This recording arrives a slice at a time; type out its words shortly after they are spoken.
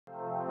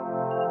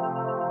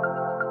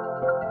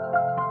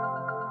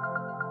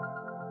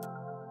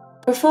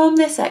Perform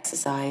this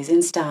exercise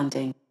in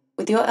standing,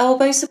 with your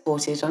elbow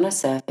supported on a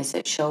surface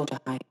at shoulder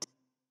height.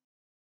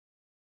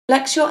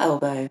 Flex your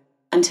elbow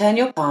and turn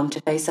your palm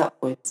to face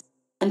upwards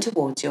and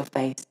towards your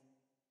face.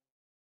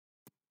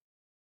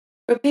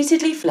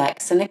 Repeatedly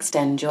flex and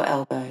extend your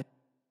elbow.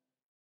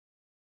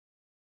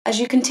 As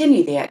you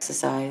continue the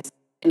exercise,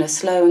 in a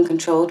slow and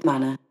controlled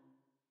manner,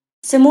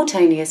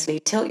 simultaneously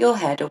tilt your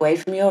head away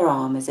from your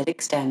arm as it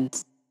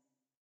extends.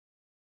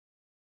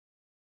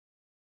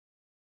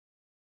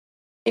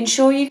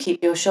 Ensure you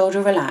keep your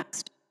shoulder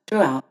relaxed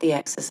throughout the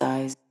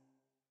exercise.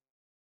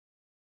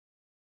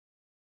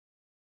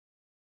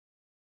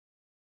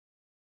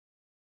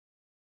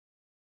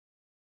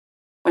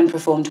 When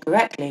performed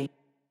correctly,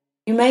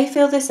 you may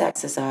feel this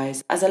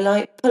exercise as a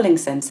light pulling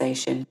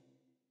sensation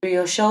through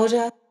your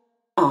shoulder,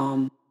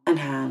 arm, and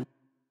hand.